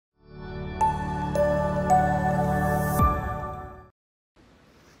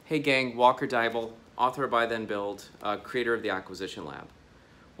Hey gang, Walker Dybel, author of Buy Then Build, creator of the Acquisition Lab.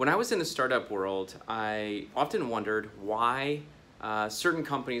 When I was in the startup world, I often wondered why certain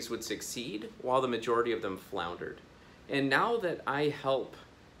companies would succeed while the majority of them floundered. And now that I help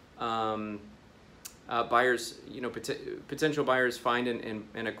buyers, potential buyers find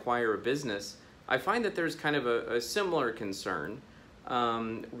and acquire a business, I find that there's kind of a similar concern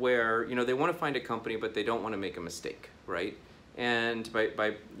where they want to find a company but they don't want to make a mistake, right? And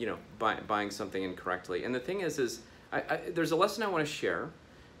by buying something incorrectly. And the thing is there's a lesson I want to share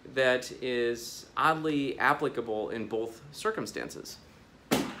that is oddly applicable in both circumstances.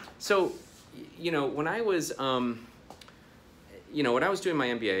 So, when I was when I was doing my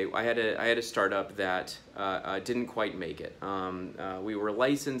MBA, I had a startup that didn't quite make it. We were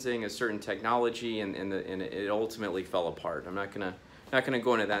licensing a certain technology, and it ultimately fell apart. I'm not gonna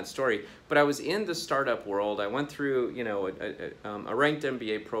go into that story, but I was in the startup world. I went through a ranked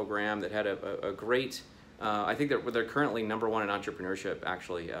MBA program that had a great, I think they're currently #1 in entrepreneurship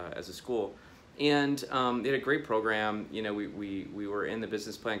actually as a school, and they had a great program. We were in the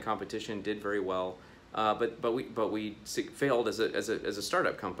business plan competition, did very well, but we failed as a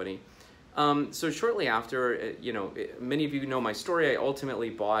startup company. So shortly after, many of you know my story. I ultimately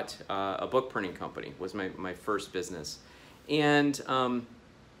bought a book printing company. Was my first business. And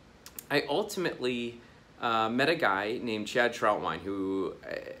I ultimately met a guy named Chad Troutwine, who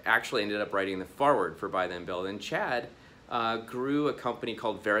actually ended up writing the foreword for Buy Then Build. And Chad grew a company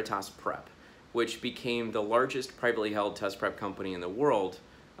called Veritas Prep, which became the largest privately held test prep company in the world.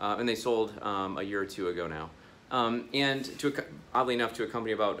 And they sold a year or two ago now. And oddly enough, to a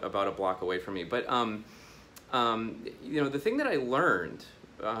company about a block away from me. But the thing that I learned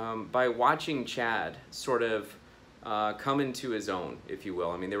by watching Chad sort of come into his own, if you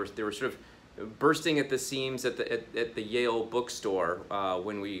will. I mean, they were sort of bursting at the seams at the Yale bookstore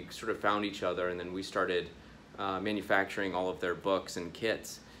when we sort of found each other, and then we started manufacturing all of their books and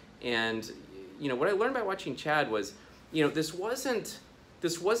kits. And what I learned by watching Chad was, this wasn't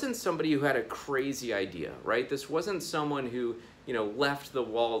somebody who had a crazy idea, right? This wasn't someone who left the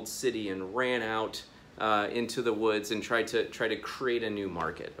walled city and ran out into the woods and tried to create a new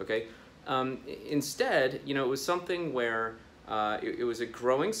market. Okay. Instead, it was something where it was a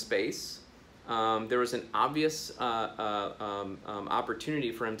growing space. There was an obvious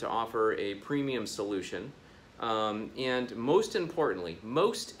opportunity for him to offer a premium solution. And most importantly,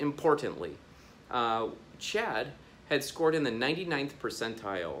 Chad had scored in the 99th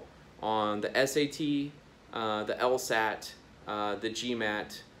percentile on the SAT, the LSAT, the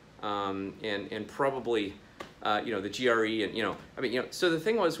GMAT, and probably the GRE, and so the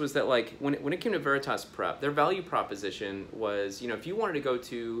thing was that, like, when it came to Veritas Prep, their value proposition was, if you wanted to go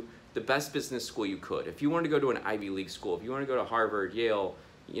to the best business school you could, if you wanted to go to an Ivy League school, if you want to go to Harvard, Yale,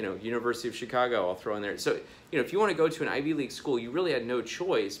 University of Chicago, I'll throw in there. So, if you want to go to an Ivy League school, you really had no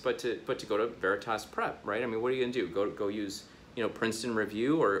choice but to go to Veritas Prep, right? I mean, what are you gonna do? Go use, Princeton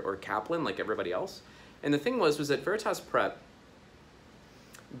Review or Kaplan like everybody else? And the thing was that Veritas Prep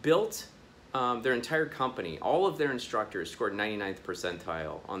built their entire company. All of their instructors scored 99th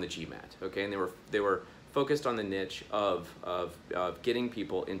percentile on the GMAT, okay? And they were focused on the niche of getting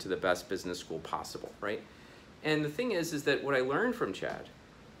people into the best business school possible, right? And the thing is that what I learned from Chad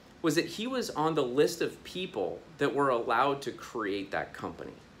was that he was on the list of people that were allowed to create that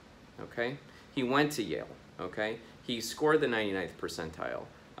company, okay? He went to Yale, okay? He scored the 99th percentile.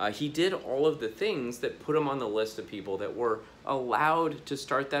 He did all of the things that put him on the list of people that were allowed to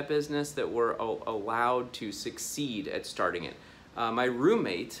start that business, that were allowed to succeed at starting it. My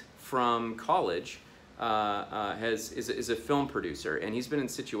roommate from college is a film producer, and he's been in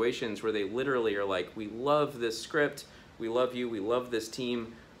situations where they literally are like, we love this script, we love you, we love this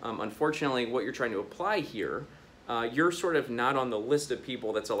team. Unfortunately, what you're trying to apply here, you're sort of not on the list of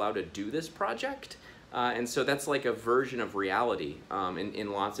people that's allowed to do this project. And so that's like a version of reality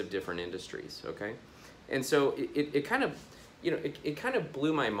in lots of different industries, okay? And so it kind of, it kind of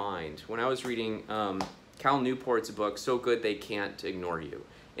blew my mind when I was reading Cal Newport's book, So Good They Can't Ignore You.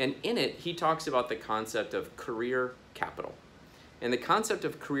 And in it, he talks about the concept of career capital. And the concept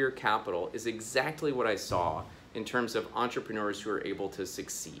of career capital is exactly what I saw in terms of entrepreneurs who are able to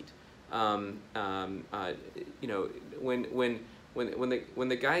succeed. When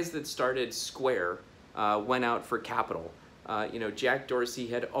the guys that started Square went out for capital, Jack Dorsey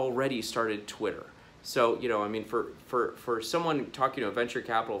had already started Twitter. So, I mean, for someone talking to a venture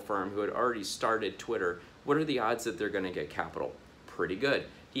capital firm who had already started Twitter, what are the odds that they're going to get capital? Pretty good.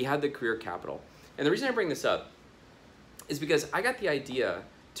 He had the career capital. And the reason I bring this up is because I got the idea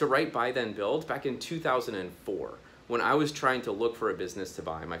to write Buy Then Build back in 2004 when I was trying to look for a business to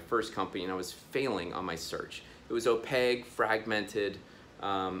buy, my first company, and I was failing on my search. It was opaque, fragmented,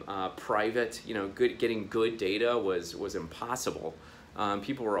 private. You know, getting good data was impossible.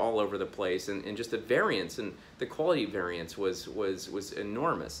 People were all over the place, and just the variance and the quality variance was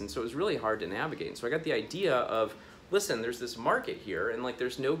enormous, and so it was really hard to navigate. And so I got the idea of, listen, there's this market here, and like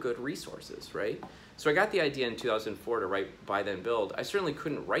there's no good resources, right? So I got the idea in 2004 to write Buy Then Build. I certainly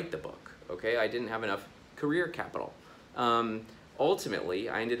couldn't write the book, okay? I didn't have enough career capital. Ultimately,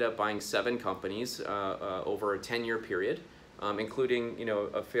 I ended up buying 7 companies over a 10-year period, including, you know,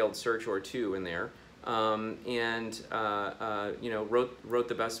 a failed search or 2 in there. You know, wrote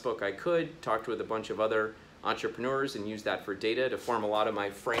the best book I could, talked with a bunch of other entrepreneurs, and used that for data to form a lot of my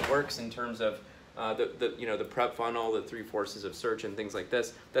frameworks in terms of you know, the prep funnel, the 3 forces of search, and things like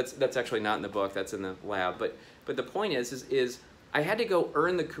this. That's actually not in the book. That's in the lab. But the point is I had to go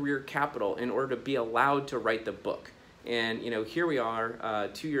earn the career capital in order to be allowed to write the book. And you know, here we are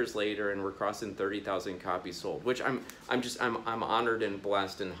 2 years later, and we're crossing 30,000 copies sold, which I'm honored and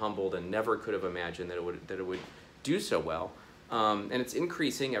blessed and humbled, and never could have imagined that it would do so well. And it's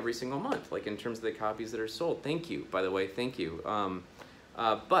increasing every single month, like in terms of the copies that are sold. Thank you, by the way, thank you.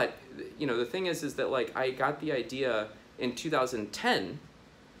 But you know, the thing is that like I got the idea in 2010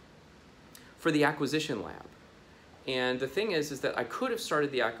 for the Acquisition Lab. And the thing is that I could have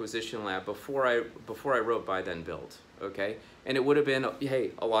started the Acquisition Lab before I wrote Buy Then Build, okay? And it would have been, hey,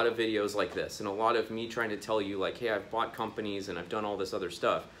 a lot of videos like this, and a lot of me trying to tell you like, hey, I've bought companies and I've done all this other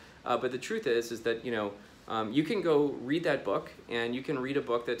stuff. But the truth is that, you know, you can go read that book, and you can read a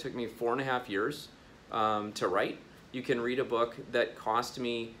book that took me 4.5 years to write. You can read a book that cost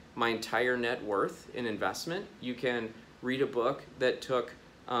me my entire net worth in investment. You can read a book that took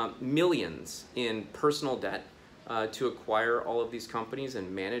millions in personal debt to acquire all of these companies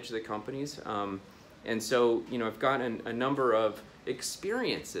and manage the companies. And so, you know, I've gotten a number of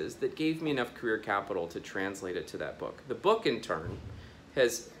experiences that gave me enough career capital to translate it to that book. The book, in turn,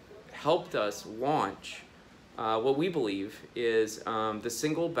 has helped us launch what we believe is the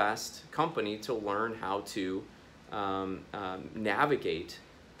single best company to learn how to navigate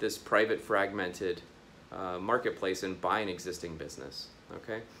this private, fragmented marketplace and buy an existing business,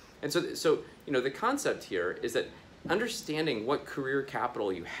 okay? And so you know, the concept here is that understanding what career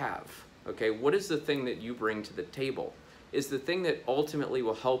capital you have, okay, what is the thing that you bring to the table, is the thing that ultimately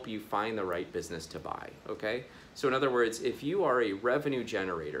will help you find the right business to buy, okay? So in other words, if you are a revenue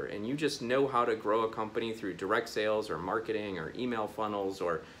generator and you just know how to grow a company through direct sales or marketing or email funnels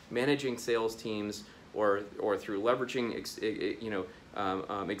or managing sales teams or through leveraging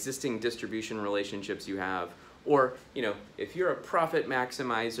existing distribution relationships you have, or you know, if you're a profit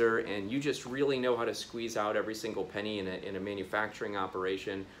maximizer and you just really know how to squeeze out every single penny in a manufacturing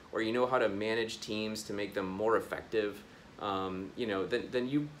operation, or you know how to manage teams to make them more effective, you know, then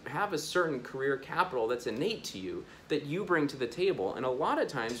you have a certain career capital that's innate to you that you bring to the table. And a lot of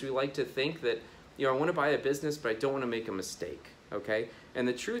times we like to think that, you know, I want to buy a business, but I don't want to make a mistake, okay? And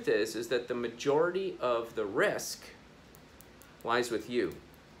the truth is that the majority of the risk lies with you,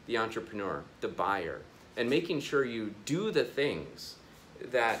 the entrepreneur, the buyer, and making sure you do the things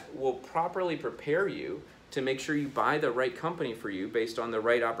that will properly prepare you to make sure you buy the right company for you based on the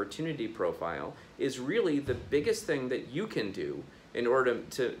right opportunity profile is really the biggest thing that you can do in order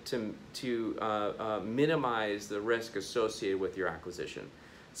to minimize the risk associated with your acquisition.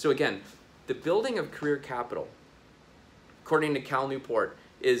 So again, the building of career capital, according to Cal Newport,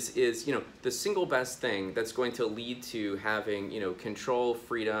 is you know, the single best thing that's going to lead to having, you know, control,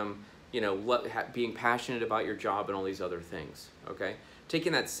 freedom, you know, being passionate about your job and all these other things, okay?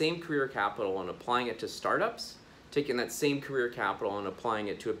 Taking that same career capital and applying it to startups, taking that same career capital and applying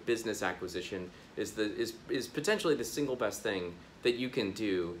it to a business acquisition is potentially the single best thing that you can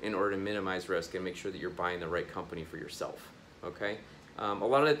do in order to minimize risk and make sure that you're buying the right company for yourself, okay? A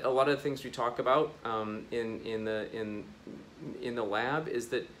lot of the things we talk about in the lab is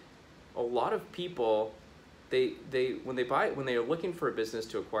that a lot of people, when they are looking for a business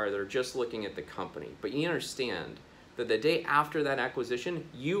to acquire, they're just looking at the company. But you understand that the day after that acquisition,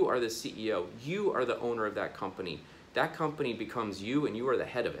 you are the CEO, you are the owner of that company. That company becomes you, and you are the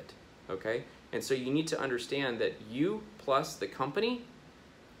head of it, okay? And so you need to understand that you plus the company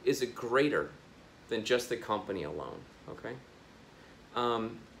is greater than just the company alone, okay?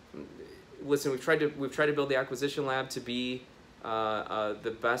 Listen, we've tried to build the Acquisition Lab to be the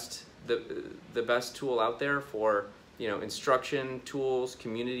best tool out there for, you know, instruction, tools,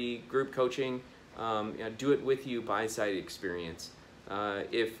 community, group coaching. You know, do it with you, buy-side experience.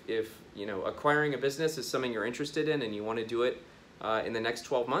 If you know, acquiring a business is something you're interested in and you want to do it in the next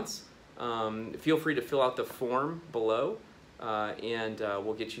 12 months, feel free to fill out the form below, and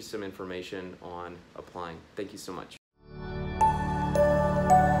we'll get you some information on applying. Thank you so much.